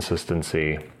of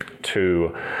consistency,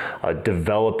 to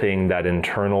developing that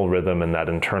internal rhythm and that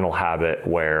internal habit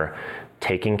where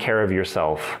taking care of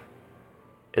yourself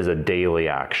is a daily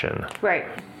action. Right.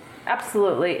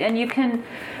 Absolutely. And you can,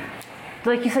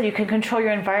 like you said, you can control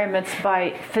your environments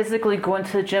by physically going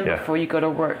to the gym before you go to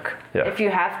work. Yeah. If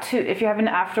you're having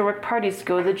after work parties,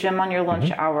 go to the gym on your lunch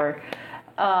hour.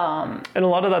 And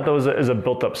a lot of that though is a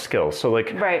built up skill. So like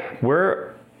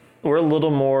we're a little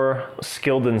more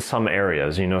skilled in some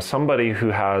areas. You know, somebody who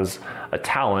has a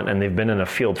talent and they've been in a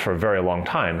field for a very long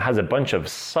time has a bunch of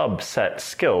subset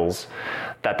skills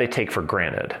that they take for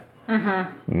granted.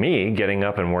 Me getting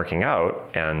up and working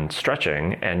out and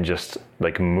stretching and just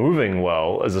like moving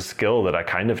well is a skill that I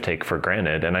kind of take for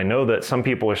granted. And I know that some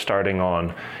people are starting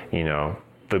on, you know,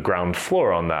 the ground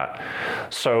floor on that.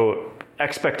 So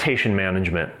expectation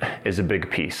management is a big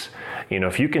piece. You know,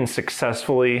 if you can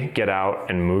successfully get out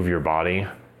and move your body,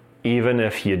 even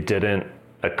if you didn't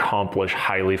accomplish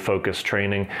highly focused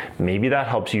training, maybe that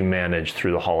helps you manage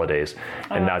through the holidays,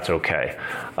 and that's okay.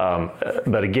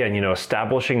 But again, you know,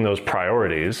 establishing those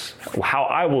priorities, how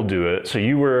I will do it. So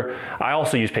I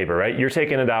also use paper, right? You're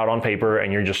taking it out on paper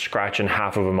and you're just scratching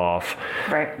half of them off,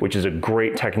 which is a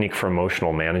great technique for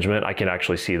emotional management. I can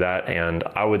actually see that. And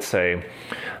I would say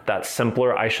that's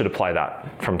simpler. I should apply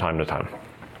that from time to time.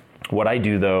 What I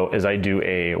do though is I do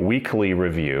a weekly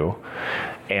review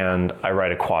and I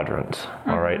write a quadrant,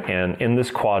 all right? And in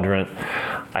this quadrant,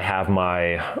 I have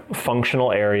my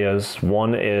functional areas.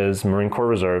 One is Marine Corps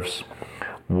Reserves.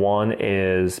 One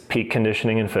is peak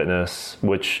conditioning and fitness,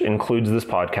 which includes this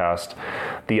podcast.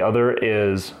 The other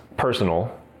is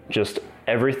personal, just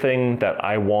everything that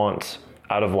I want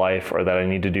out of life or that I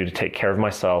need to do to take care of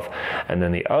myself. And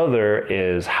then the other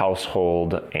is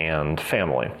household and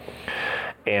family.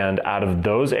 And out of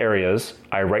those areas,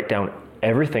 I write down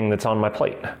everything that's on my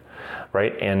plate,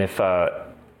 right? And if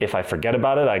I forget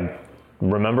about it, I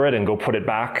remember it and go put it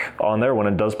back on there when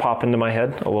it does pop into my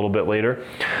head a little bit later.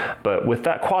 But with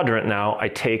that quadrant now, I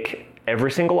take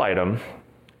every single item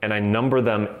and I number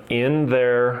them in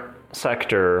their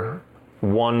sector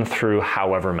 1 through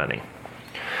however many.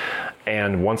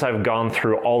 And once I've gone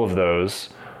through all of those,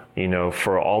 you know,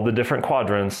 for all the different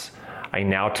quadrants, I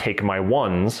now take my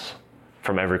ones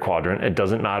from every quadrant. It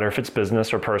doesn't matter if it's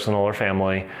business or personal or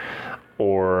family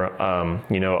or,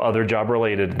 you know, other job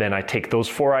related. Then I take those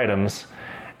 4 items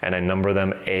and I number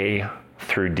them A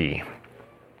through D.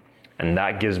 And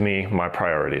that gives me my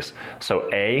priorities. So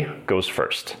A goes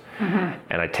first and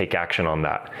I take action on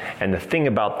that. And the thing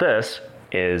about this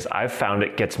is I've found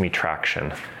it gets me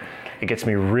traction. It gets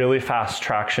me really fast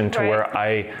traction to where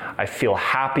I feel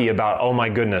happy about, oh my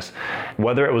goodness,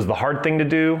 whether it was the hard thing to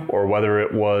do or whether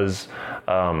it was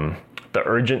the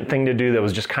urgent thing to do that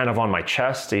was just kind of on my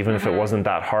chest, even if it wasn't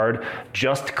that hard,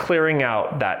 just clearing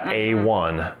out that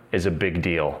A1 is a big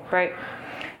deal. Right.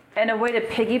 And a way to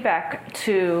piggyback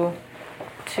to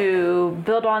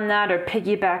build on that or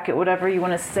piggyback at whatever you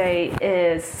want to say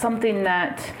is something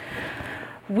that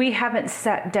we haven't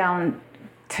sat down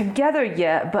together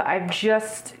yet, but I've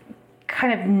just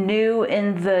kind of new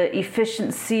in the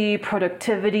efficiency,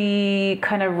 productivity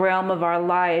kind of realm of our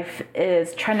life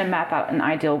is trying to map out an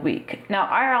ideal week. Now,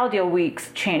 our ideal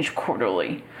weeks change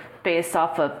quarterly based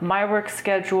off of my work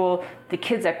schedule, the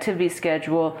kids' activity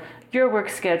schedule, your work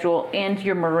schedule, and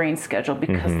your Marine schedule,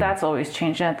 because that's always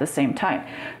changing at the same time.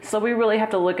 So we really have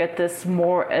to look at this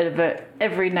more of a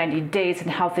every 90 days and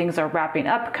how things are wrapping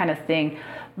up kind of thing.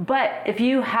 But if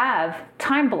you have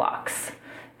time blocks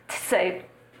to say,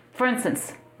 for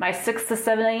instance, my 6 to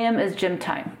 7 a.m. is gym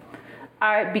time.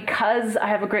 Because I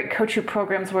have a great coach who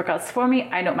programs workouts for me,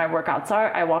 I know what my workouts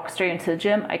are. I walk straight into the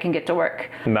gym. I can get to work.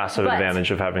 Massive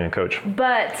advantage of having a coach.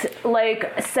 But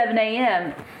like 7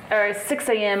 a.m. or 6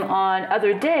 a.m. on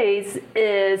other days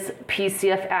is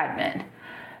PCF admin.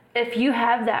 If you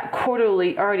have that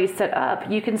quarterly already set up,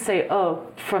 you can say, oh,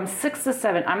 from 6 to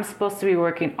 7, I'm supposed to be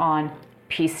working on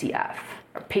PCF,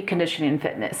 or peak conditioning and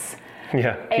fitness.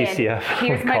 Yeah, PCF. And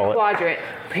here's my quadrant.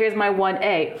 Here's my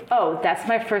 1A. Oh, that's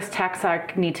my first task I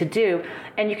need to do.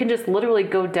 And you can just literally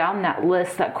go down that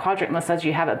list, that quadrant list as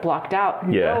you have it blocked out,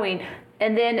 knowing.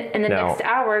 And then in the next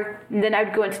hour, then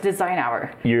I'd go into design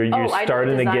hour. You're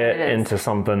starting to get into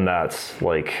something that's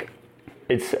like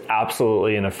It's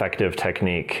absolutely an effective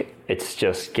technique. It's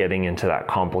just getting into that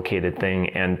complicated thing,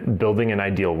 and building an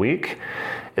ideal week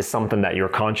is something that your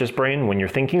conscious brain, when you're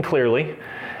thinking clearly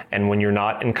and when you're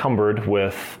not encumbered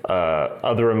with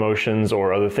other emotions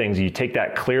or other things, you take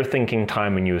that clear thinking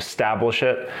time and you establish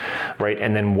it, right?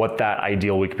 And then what that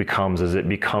ideal week becomes is it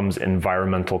becomes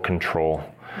environmental control.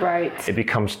 Right. It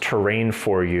becomes terrain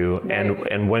for you. Right.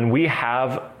 And when we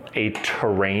have a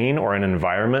terrain or an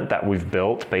environment that we've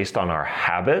built based on our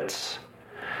habits,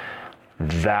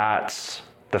 that's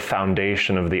the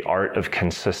foundation of the art of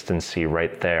consistency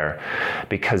right there.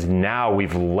 Because now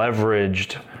we've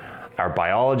leveraged our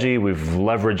biology, we've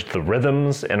leveraged the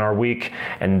rhythms in our week,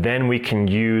 and then we can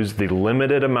use the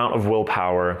limited amount of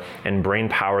willpower and brain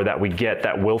power that we get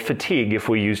that will fatigue if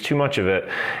we use too much of it,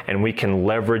 and we can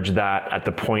leverage that at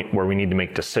the point where we need to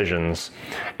make decisions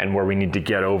and where we need to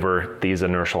get over these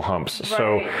inertial humps. Right.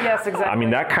 So, yes, exactly. I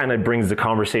mean, that kind of brings the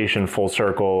conversation full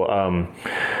circle.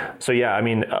 So yeah, I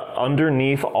mean,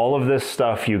 underneath all of this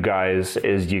stuff, you guys,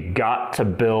 is you got to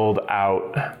build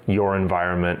out your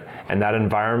environment, and that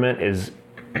environment is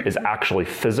actually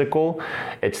physical.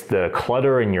 It's the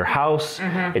clutter in your house.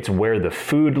 Mm-hmm. It's where the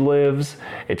food lives.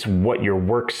 It's what your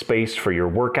workspace for your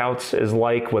workouts is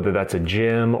like, whether that's a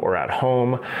gym or at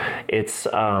home. It's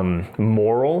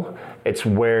moral. It's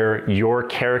where your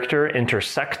character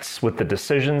intersects with the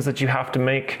decisions that you have to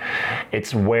make.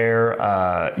 It's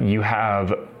where you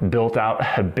have built out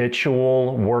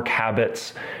habitual work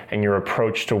habits and your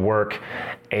approach to work.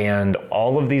 And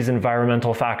all of these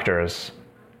environmental factors,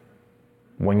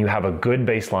 when you have a good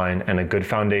baseline and a good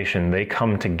foundation, they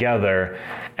come together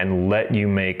and let you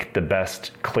make the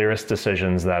best, clearest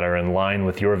decisions that are in line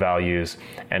with your values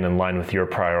and in line with your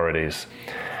priorities.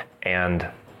 And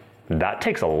that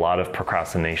takes a lot of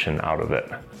procrastination out of it.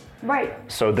 Right.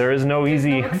 So there's no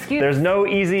easy answer.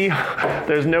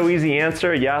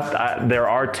 Yeah, there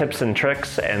are tips and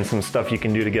tricks and some stuff you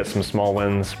can do to get some small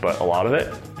wins, but a lot of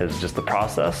it is just the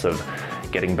process of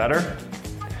getting better,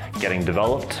 getting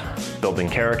developed, building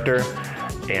character,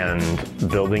 and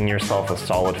building yourself a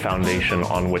solid foundation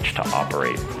on which to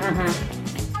operate. Mm-hmm.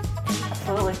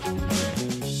 Absolutely.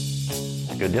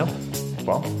 Good deal.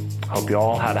 Well, hope you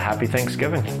all had a happy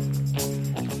Thanksgiving.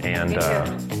 And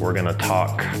we're gonna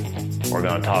talk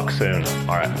soon.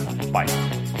 All right, bye.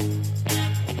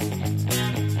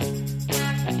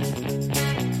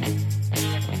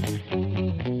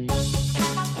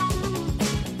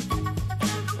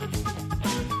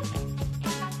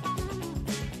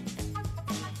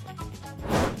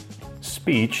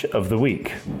 Speech of the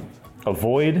week.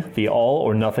 Avoid the all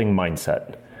or nothing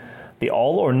mindset. The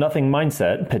all or nothing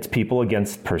mindset pits people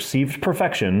against perceived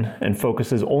perfection and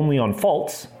focuses only on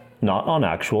faults, not on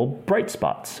actual bright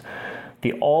spots.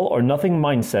 The all or nothing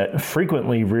mindset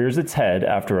frequently rears its head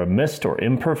after a missed or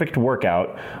imperfect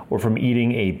workout or from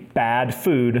eating a bad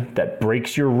food that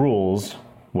breaks your rules,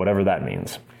 whatever that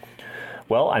means.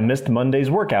 Well, I missed Monday's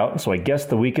workout, so I guess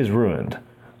the week is ruined.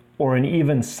 Or an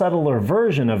even subtler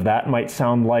version of that might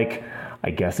sound like,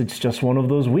 I guess it's just one of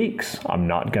those weeks. I'm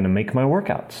not going to make my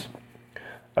workouts.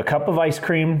 A cup of ice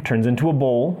cream turns into a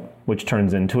bowl, which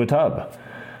turns into a tub.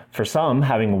 For some,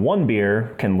 having one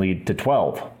beer can lead to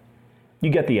 12.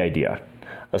 You get the idea.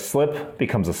 A slip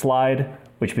becomes a slide,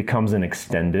 which becomes an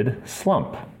extended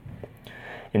slump.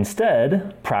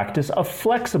 Instead, practice a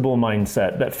flexible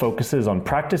mindset that focuses on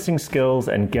practicing skills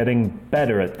and getting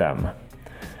better at them.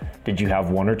 Did you have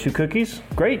 1 or 2 cookies?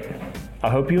 Great. I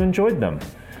hope you enjoyed them.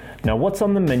 Now what's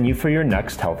on the menu for your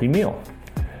next healthy meal?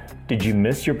 Did you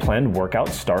miss your planned workout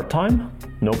start time?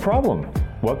 No problem.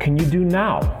 What can you do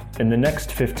now in the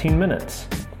next 15 minutes?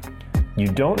 You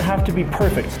don't have to be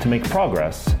perfect to make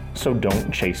progress, so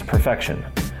don't chase perfection.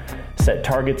 Set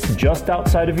targets just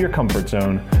outside of your comfort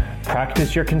zone,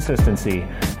 practice your consistency,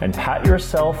 and pat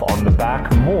yourself on the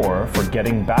back more for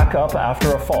getting back up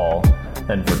after a fall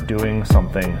than for doing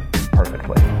something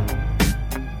perfectly.